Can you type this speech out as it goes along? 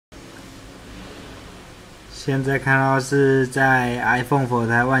现在看到是在 iPhone for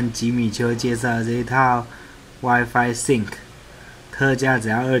台湾吉米丘介绍的这一套 WiFi Sync， 特价只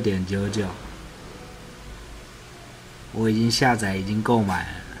要2.99，我已经下载，已经购买了，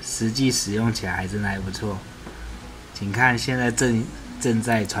实际使用起来还真的还不错。请看，现在正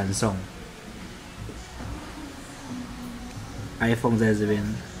在传送 ，iPhone 在这边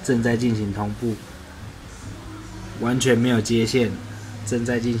正在进行同步，完全没有接线，正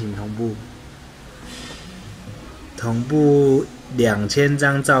在进行同步。同步2000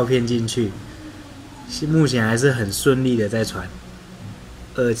张照片进去，目前还是很顺利的在传。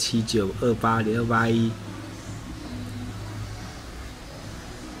279、280、281。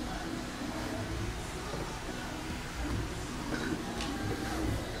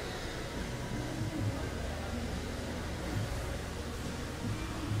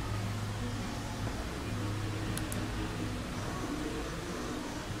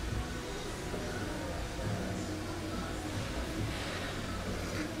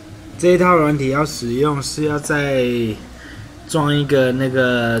这一套软体要使用是要再装一个那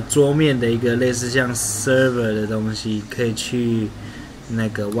个桌面的一个类似像 server 的东西，可以去那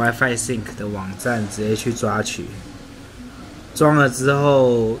个 WiFi Sync 的网站直接去抓取。装了之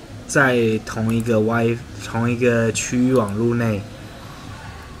后，在同一个区域网络内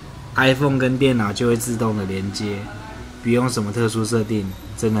 ，iPhone 跟电脑就会自动的连接，不用什么特殊设定，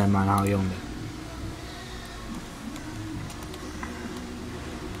真的蛮好用的。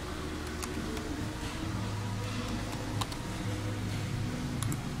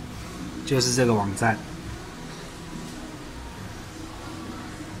就是这个网站，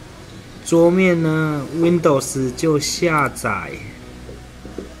桌面呢 ，Windows 就下载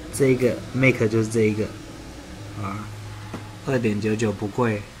这个 ，Mac 就是这一个，啊，2.99不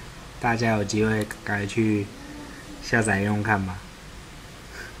贵，大家有机会赶快去下载用看吧。